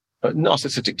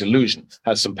narcissistic delusion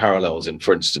has some parallels in,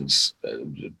 for instance,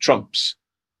 Trump's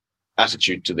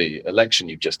attitude to the election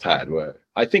you've just had, where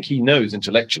I think he knows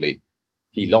intellectually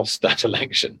he lost that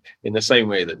election in the same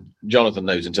way that Jonathan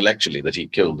knows intellectually that he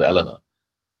killed Eleanor.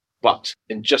 But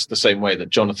in just the same way that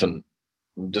Jonathan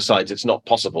decides it's not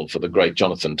possible for the great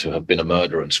Jonathan to have been a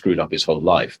murderer and screwed up his whole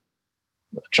life,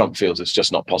 Trump feels it's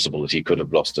just not possible that he could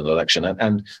have lost an election.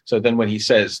 And so then when he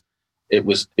says it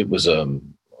was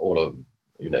all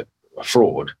a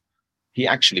fraud, he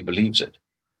actually believes it.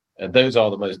 And those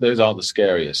are the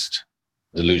scariest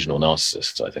delusional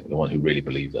narcissists, I think, the one who really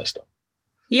believe their stuff.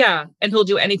 Yeah. And he'll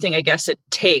do anything, I guess, it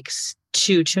takes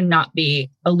to not be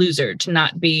a loser, to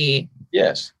not be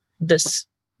this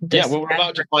yeah, well, we're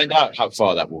about to find out how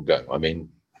far that will go. I mean,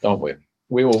 aren't we?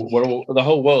 The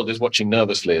whole world is watching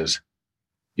nervously as,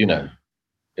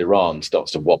 Iran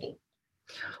starts to wobble.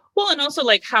 Well, and also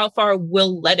like how far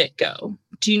we'll let it go.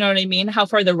 Do you know what I mean? How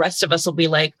far the rest of us will be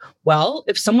like, well,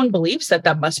 if someone believes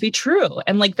that must be true.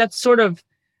 And like, that's sort of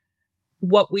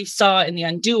what we saw in The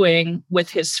Undoing with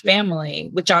his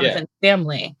family, with Jonathan's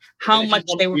family, how much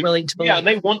they were willing to believe. Yeah, and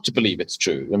they want to believe it's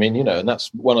true. I mean, and that's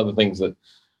one of the things that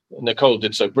Nicole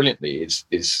did so brilliantly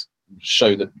is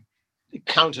show that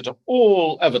counter to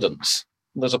all evidence,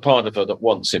 there's a part of her that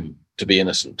wants him to be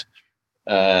innocent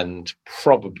and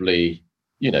probably,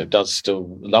 does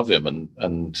still love him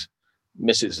and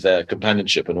misses their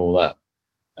companionship and all that.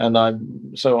 And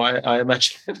I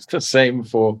imagine it's the same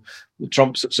for the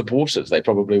Trump supporters. They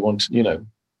probably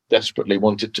desperately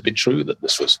want it to be true that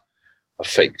this was a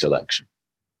faked election.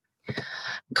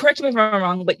 Correct me if I'm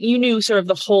wrong, but you knew sort of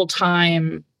the whole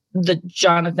time that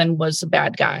Jonathan was a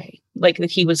bad guy, like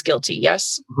that he was guilty,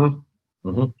 yes? Mm-hmm.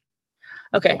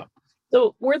 Mm-hmm. Okay. Yeah.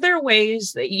 So were there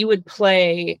ways that you would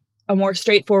play a more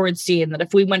straightforward scene that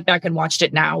if we went back and watched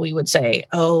it now, we would say,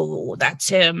 oh, that's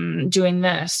him doing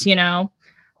this, you know?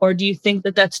 Or do you think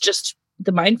that that's just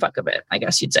the mindfuck of it, I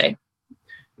guess you'd say?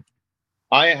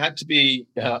 I had to be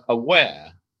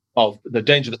aware of the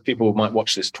danger that people might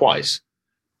watch this twice.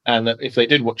 And that if they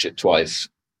did watch it twice,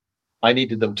 I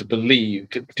needed them to believe,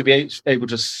 to be able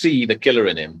to see the killer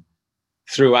in him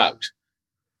throughout.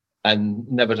 And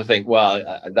never to think,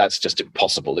 well, that's just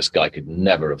impossible. This guy could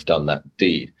never have done that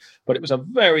deed. But it was a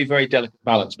very, very delicate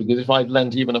balance, because if I'd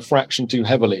lent even a fraction too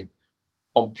heavily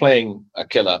on playing a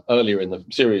killer earlier in the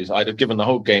series, I'd have given the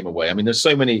whole game away. I mean, there's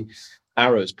so many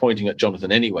arrows pointing at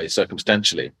Jonathan anyway,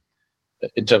 circumstantially,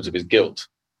 in terms of his guilt.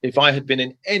 If I had been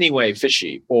in any way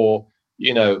fishy or,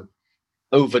 you know,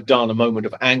 overdone a moment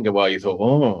of anger where you thought,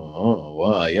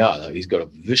 well, yeah, he's got a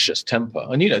vicious temper.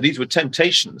 And, you know, these were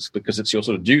temptations, because it's your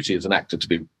sort of duty as an actor to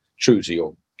be true to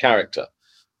your character.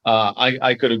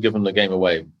 I could have given the game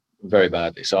away very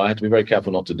badly. So I had to be very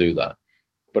careful not to do that.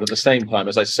 But at the same time,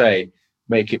 as I say,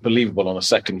 make it believable on a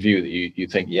second view that you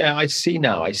think, yeah, I see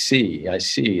now. I see.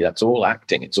 That's all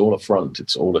acting. It's all a front.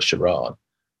 It's all a charade.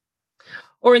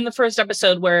 Or in the first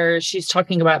episode where she's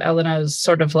talking about Elena's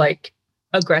sort of like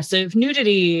aggressive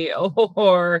nudity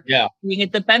or being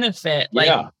at the benefit,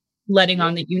 like letting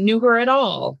on that you knew her at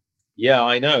all. Yeah,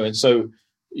 I know. And so,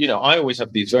 you know, I always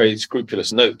have these very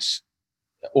scrupulous notes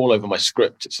all over my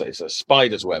script. It's a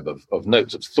spider's web of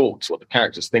notes, of thoughts, what the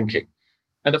character's thinking.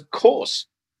 And of course,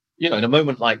 you know, in a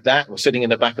moment like that, we're sitting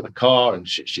in the back of the car and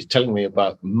she's telling me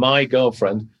about my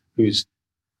girlfriend who's,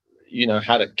 you know,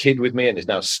 had a kid with me and is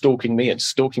now stalking me and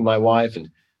stalking my wife. And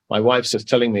my wife's just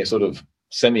telling me a sort of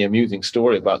semi-amusing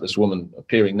story about this woman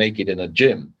appearing naked in a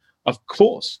gym. Of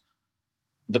course,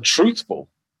 the truthful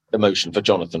emotion for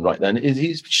Jonathan right then is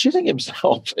he's shitting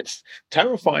himself. It's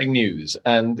terrifying news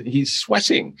and he's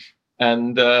sweating.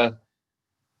 And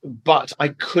but I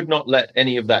could not let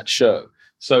any of that show.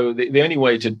 So the only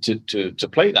way to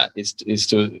play that is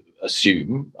to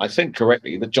assume, I think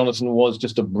correctly, that Jonathan was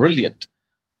just a brilliant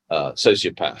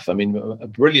sociopath. I mean,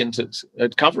 brilliant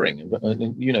at covering,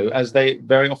 you know, as they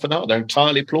very often are. They're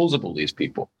entirely plausible, these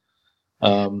people.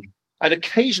 And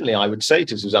occasionally I would say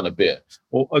to Susanna Bier,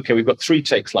 well, okay, we've got 3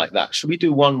 takes like that. Should we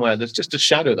do one where there's just a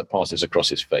shadow that passes across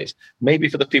his face? Maybe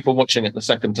for the people watching it the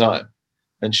second time.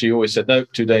 And she always said, no,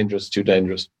 too dangerous, too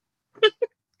dangerous.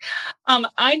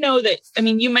 I know that, I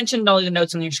mean, you mentioned all the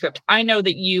notes in your script. I know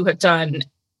that you have done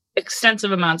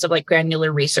extensive amounts of like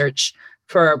granular research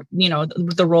for, you know,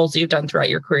 the roles that you've done throughout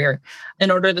your career in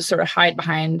order to sort of hide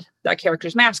behind that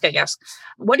character's mask, I guess.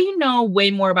 What do you know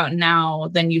way more about now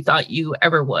than you thought you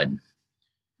ever would?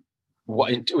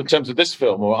 What, in terms of this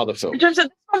film or other films? In terms of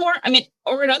this film, or, I mean,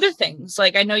 or in other things.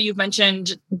 Like, I know you've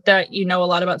mentioned that you know a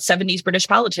lot about 70s British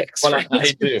politics. Well, right?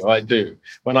 I do.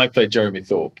 When I played Jeremy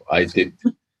Thorpe, I did.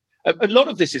 A lot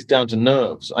of this is down to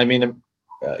nerves. I mean,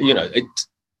 you know,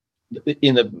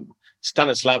 in the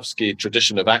Stanislavski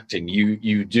tradition of acting,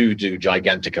 you do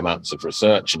gigantic amounts of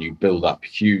research and you build up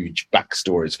huge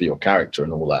backstories for your character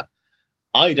and all that.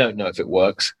 I don't know if it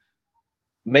works.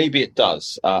 Maybe it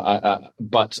does.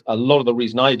 But a lot of the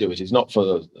reason I do it is not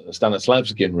for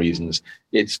Stanislavskian reasons.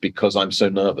 It's because I'm so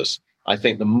nervous. I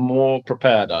think the more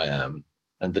prepared I am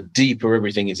and the deeper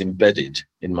everything is embedded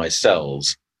in my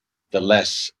cells, the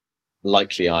less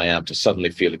likely I am to suddenly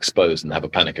feel exposed and have a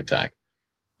panic attack.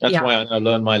 That's why I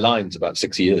learn my lines about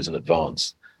 6 years in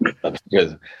advance,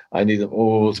 because I need them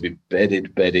all to be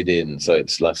bedded in. So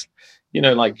it's less, you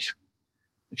know, like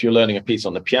if you're learning a piece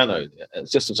on the piano,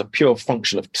 it's just as a pure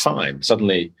function of time.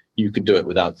 Suddenly you can do it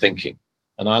without thinking.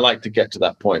 And I like to get to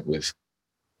that point with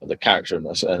the character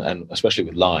and especially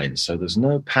with lines. So there's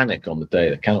no panic on the day.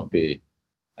 There cannot be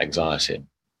anxiety.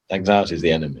 Anxiety is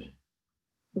the enemy.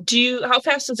 How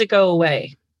fast does it go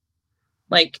away?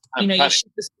 Like, you know, you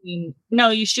shoot the scene. No,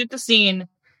 you shoot the scene.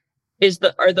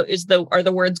 Are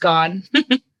the words gone?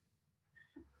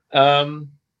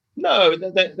 No,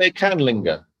 they can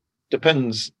linger.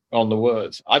 Depends on the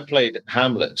words. I played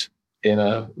Hamlet in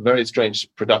a very strange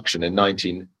production in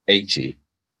 1980.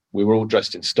 We were all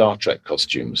dressed in Star Trek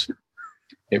costumes.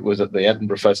 It was at the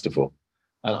Edinburgh Festival.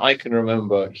 And I can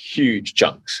remember huge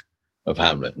chunks of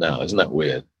Hamlet now. Isn't that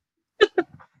weird?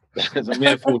 It's a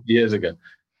mere 40 years ago.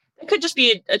 It could just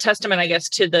be a testament, I guess,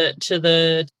 to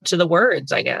the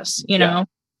words, I guess, you know,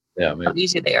 how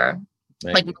easy they are.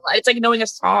 Maybe. Like, it's like knowing a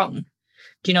song.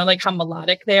 Do you know, like, how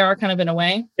melodic they are, kind of in a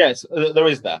way? Yes, there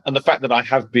is that. And the fact that I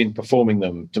have been performing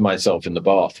them to myself in the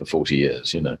bath for 40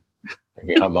 years, you know,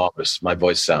 how marvelous my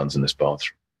voice sounds in this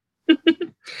bathroom.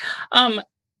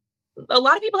 a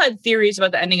lot of people had theories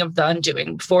about the ending of The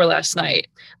Undoing before last night.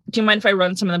 Do you mind if I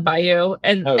run some of them by you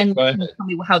and go ahead. tell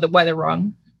me why they're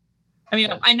wrong? I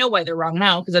mean, I know why they're wrong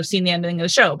now because I've seen the ending of the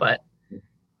show, but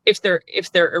if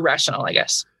they're irrational, I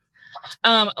guess.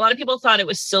 A lot of people thought it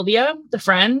was Sylvia, the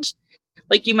friend.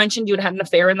 Like you mentioned, you had had an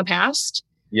affair in the past.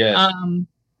 Yeah.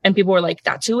 And people were like,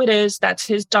 that's who it is. That's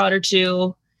his daughter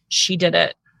too. She did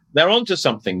it. They're onto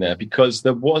something there because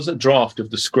there was a draft of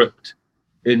the script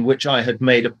in which I had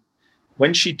made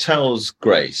when she tells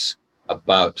Grace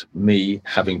about me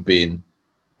having been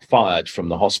fired from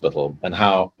the hospital and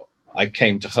how I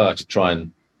came to her to try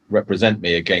and represent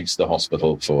me against the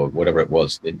hospital for whatever it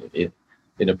was,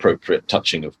 inappropriate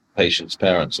touching of patients'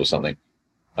 parents or something.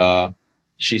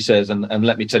 She says, and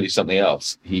let me tell you something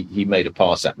else. He made a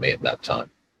pass at me at that time.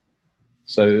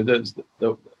 So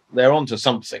they're onto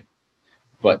something.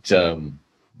 But and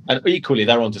equally,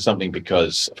 they're onto something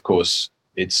because, of course,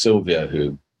 it's Sylvia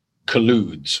who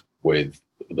colludes with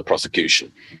the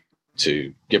prosecution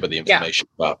to give her the information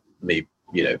about me,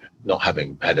 not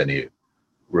having had any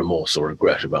remorse or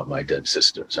regret about my dead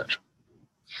sister, etc.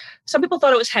 Some people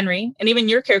thought it was Henry, and even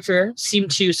your character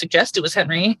seemed to suggest it was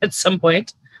Henry at some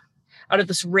point, out of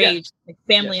this rage, like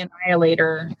family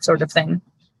annihilator sort of thing.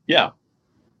 Yeah.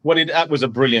 Well, that was a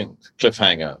brilliant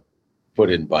cliffhanger put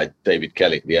in by David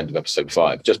Kelly at the end of episode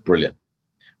 5. Just brilliant.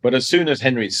 But as soon as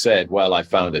Henry said, well, I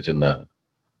found it in the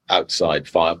outside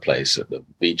fireplace at the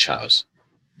beach house,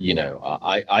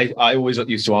 I always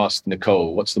used to ask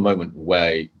Nicole, what's the moment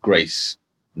where Grace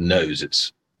knows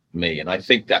it's me? And I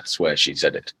think that's where she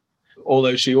said it.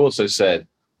 Although she also said,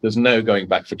 there's no going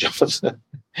back for Jonathan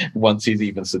once he's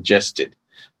even suggested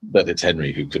that it's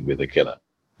Henry who could be the killer.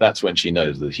 That's when she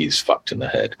knows that he's fucked in the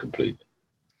head completely.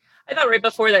 I thought right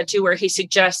before that, too, where he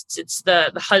suggests it's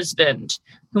the husband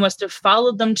who must have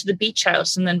followed them to the beach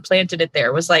house and then planted it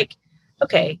there. Was like,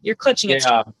 okay, you're clutching at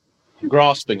straws.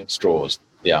 Grasping at straws.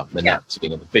 Yeah, and that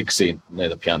sitting at the big scene near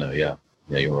the piano. Yeah,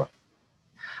 you're right.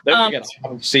 Don't forget, I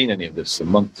haven't seen any of this for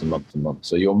months and months and months,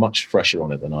 so you're much fresher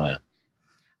on it than I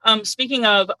am. Speaking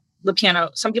of the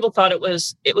piano, some people thought it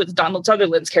was Donald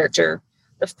Sutherland's character,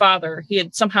 the father. He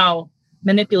had somehow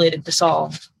manipulated this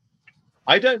all.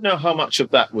 I don't know how much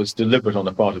of that was deliberate on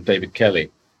the part of David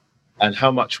Kelly and how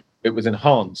much it was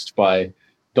enhanced by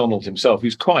Donald himself,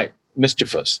 who's quite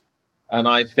mischievous. And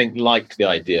I think liked the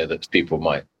idea that people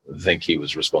might think he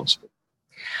was responsible.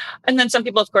 And then some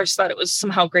people, of course, thought it was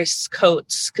somehow Grace's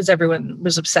coats because everyone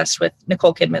was obsessed with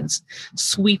Nicole Kidman's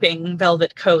sweeping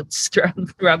velvet coats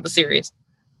throughout the series.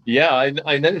 Yeah,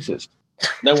 I noticed.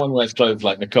 No one wears clothes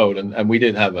like Nicole, and we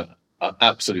did have an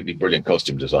absolutely brilliant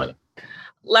costume designer.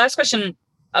 Last question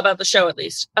about the show, at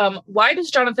least. Why does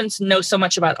Jonathan know so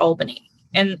much about Albany?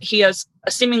 And he has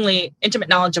a seemingly intimate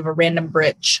knowledge of a random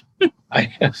bridge.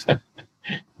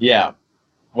 Yeah.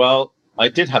 Well, I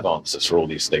did have answers for all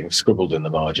these things scribbled in the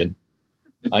margin.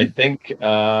 I think,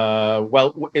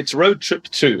 it's Road Trip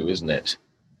 2, isn't it?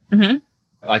 Mm-hmm.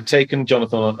 I'd taken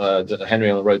Jonathan Henry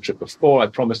on a road trip before. I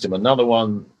promised him another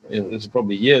one. It was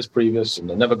probably years previous,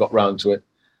 and I never got round to it.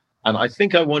 And I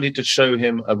think I wanted to show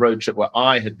him a road trip where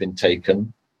I had been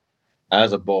taken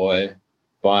as a boy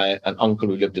by an uncle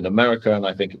who lived in America, and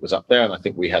I think it was up there, and I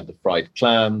think we had the fried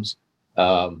clams.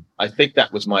 I think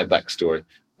that was my backstory.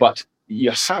 But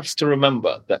you have to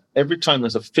remember that every time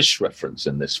there's a fish reference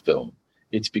in this film,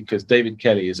 it's because David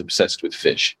Kelly is obsessed with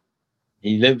fish.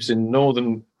 He lives in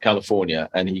Northern California,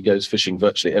 and he goes fishing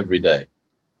virtually every day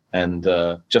and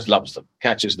just loves them,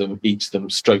 catches them, eats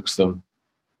them, strokes them,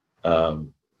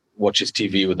 watches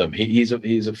TV with them. He's a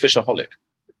fishaholic.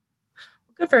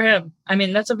 Good for him. I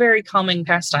mean, that's a very calming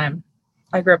pastime.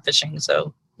 I grew up fishing,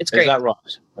 so it's great. Is that right?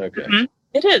 Okay. Mm-hmm.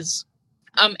 It is.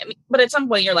 But at some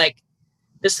point, you're like,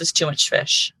 this is too much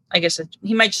fish. I guess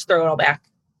he might just throw it all back.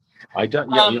 I don't.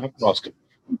 Yeah, you have to ask him.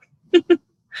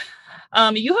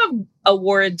 You have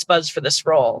awards buzz for this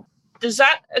role. Does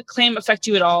that acclaim affect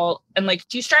you at all? And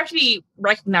do you strive to be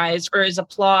recognized, or is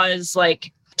applause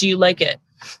do you like it?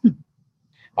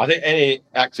 I think any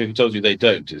actor who tells you they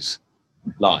don't is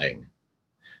lying.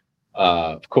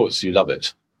 Of course, you love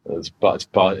it. It's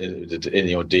part in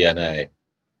your DNA.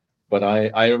 But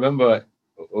I remember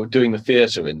doing the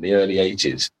theatre in the early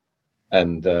 80s,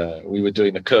 and we were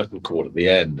doing the curtain call at the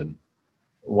end, and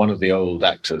one of the old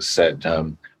actors said,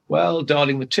 well,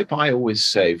 darling, the tip I always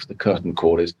say for the curtain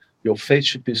call is your face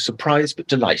should be surprised but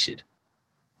delighted.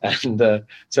 And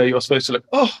so you're supposed to look,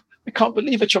 oh, I can't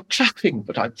believe it, you're clapping,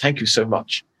 but I thank you so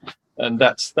much. And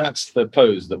that's the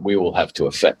pose that we all have to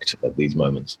affect at these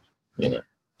moments,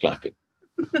 clapping.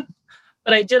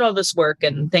 But I did all this work,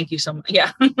 and thank you so much.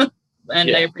 Yeah.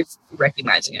 And I appreciate you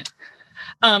recognizing it.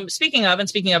 Speaking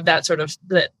of that sort of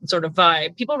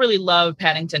vibe, people really love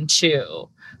Paddington 2,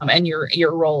 and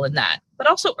your role in that. But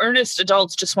also earnest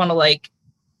adults just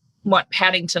want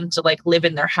Paddington to live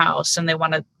in their house, and they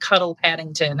want to cuddle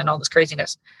Paddington and all this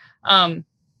craziness.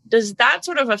 Does that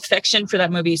sort of affection for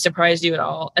that movie surprise you at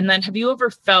all? And then have you ever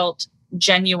felt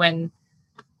genuine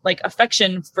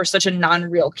affection for such a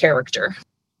non-real character?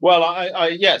 Well,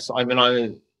 yes. I mean,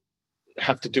 I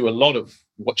have to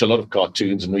watch a lot of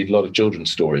cartoons and read a lot of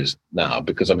children's stories now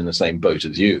because I'm in the same boat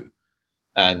as you.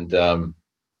 And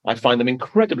I find them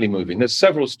incredibly moving. There's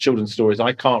several children's stories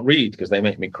I can't read because they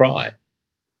make me cry.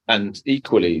 And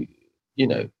equally,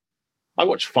 I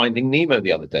watched Finding Nemo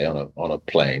the other day on a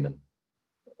plane and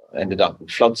ended up in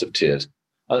floods of tears.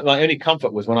 My only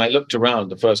comfort was when I looked around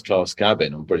the first class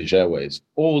cabin on British Airways,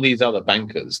 all these other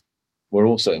bankers were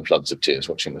also in floods of tears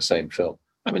watching the same film.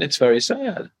 I mean, it's very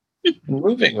sad and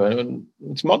moving, and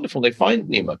it's wonderful they find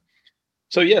Nemo.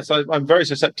 So yes, I'm very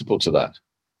susceptible to that.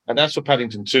 And as for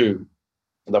Paddington 2,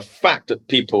 the fact that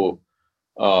people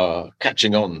are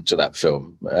catching on to that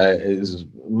film is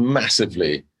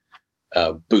massively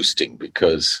boosting,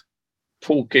 because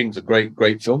Paul King's a great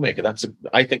filmmaker.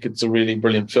 I think it's a really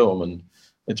brilliant film, and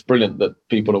it's brilliant that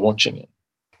people are watching it.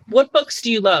 What books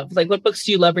do you love? What books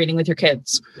do you love reading with your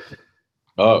kids?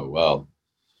 Oh, well,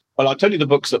 I'll tell you the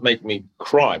books that make me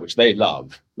cry, which they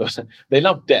love. They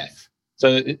love death.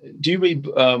 So do you read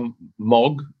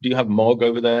Mog? Do you have Mog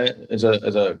over there as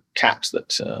a cat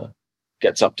that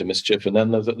gets up to mischief? And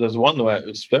then there's one where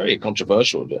it's very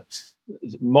controversial.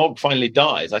 Mog finally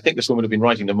dies. I think this woman had been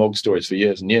writing the Mog stories for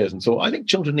years and years, and so I think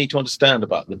children need to understand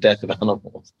about the death of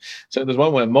animals. So there's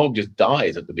one where Mog just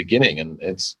dies at the beginning, and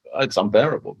it's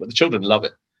unbearable, but the children love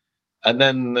it. And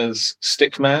then there's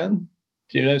Stickman.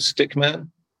 Do you know Stickman?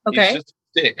 Okay. He's just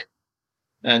a stick,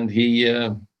 and he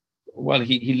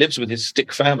lives with his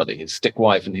stick family, his stick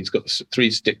wife, and he's got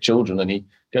 3 stick children, and he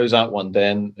goes out one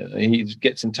day and he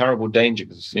gets in terrible danger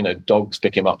because, dogs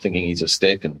pick him up thinking he's a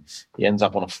stick, and he ends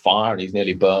up on a fire and he's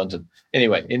nearly burnt. And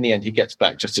anyway, in the end, he gets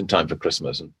back just in time for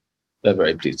Christmas, and they're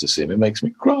very pleased to see him. It makes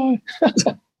me cry.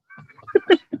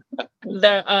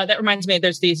 That reminds me,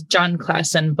 there's these John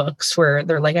Klassen books where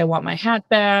they're like, I want my hat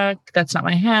back. That's not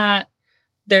my hat.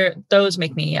 Those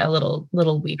make me a little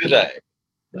weepy. Do they?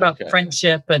 About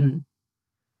friendship and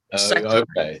sex.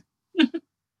 Okay.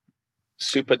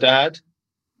 Super Dad?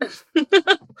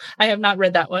 I have not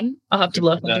read that one. I'll have to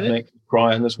look. That makes me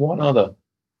cry. And there's one other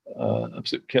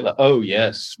absolute killer. Oh,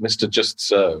 yes, Mr. Just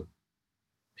So.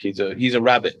 He's a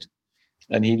rabbit,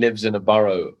 and he lives in a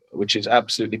burrow which is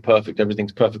absolutely perfect.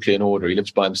 Everything's perfectly in order. He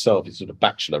lives by himself. He's sort of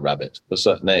bachelor rabbit of a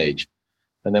certain age.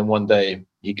 And then one day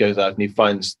he goes out and he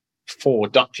finds 4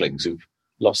 ducklings who've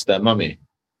lost their mummy.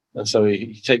 And so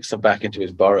he takes them back into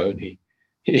his burrow, and he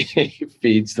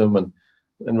feeds them and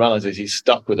realizes he's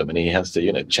stuck with them, and he has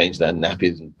to, change their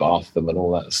nappies and bath them and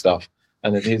all that stuff.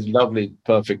 And then his lovely,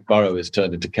 perfect burrow is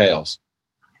turned into chaos.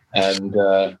 And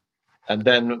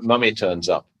then Mummy turns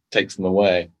up, takes them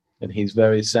away, and he's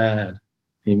very sad.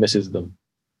 He misses them.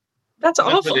 That's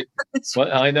awful. Well,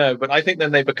 I know, but I think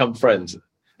then they become friends.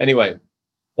 Anyway,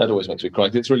 that always makes me cry.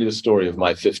 It's really the story of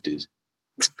my 50s.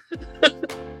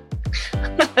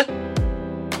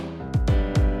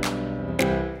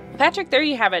 Patrick, there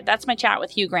you have it. That's my chat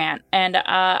with Hugh Grant. And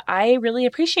I really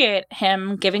appreciate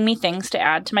him giving me things to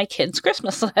add to my kids'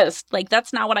 Christmas list.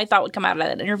 That's not what I thought would come out of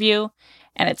that interview,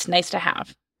 and it's nice to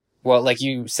have. Well, like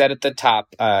you said at the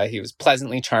top, he was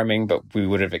pleasantly charming, but we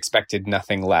would have expected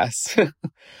nothing less.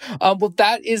 Well,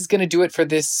 that is going to do it for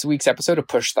this week's episode of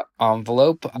Push the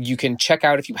Envelope. You can check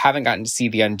out, if you haven't gotten to see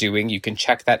The Undoing, you can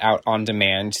check that out on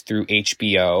demand through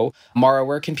HBO. Mara,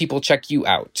 where can people check you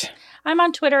out? I'm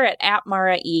on Twitter at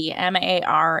Mara E,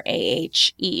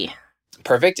 Marahe.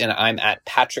 Perfect. And I'm at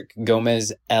Patrick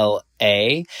Gomez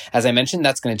LA. As I mentioned,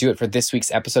 that's going to do it for this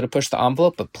week's episode of Push the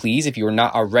Envelope. But please, if you are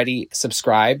not already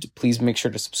subscribed, please make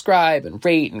sure to subscribe and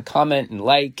rate and comment and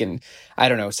like, and I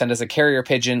don't know, send us a carrier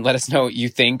pigeon. Let us know what you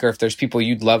think, or if there's people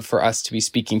you'd love for us to be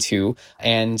speaking to.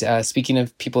 And speaking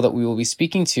of people that we will be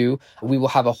speaking to, we will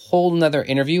have a whole nother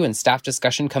interview and staff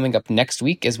discussion coming up next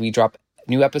week as we drop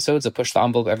new episodes of Push the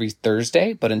Envelope every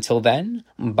Thursday. But until then,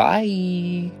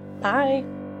 bye. Bye.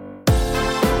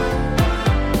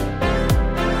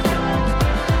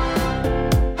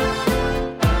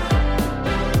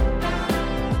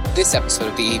 This episode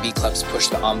of the AV Club's Push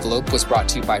the Envelope was brought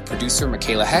to you by producer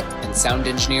Michaela Heck and sound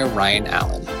engineer Ryan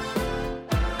Allen.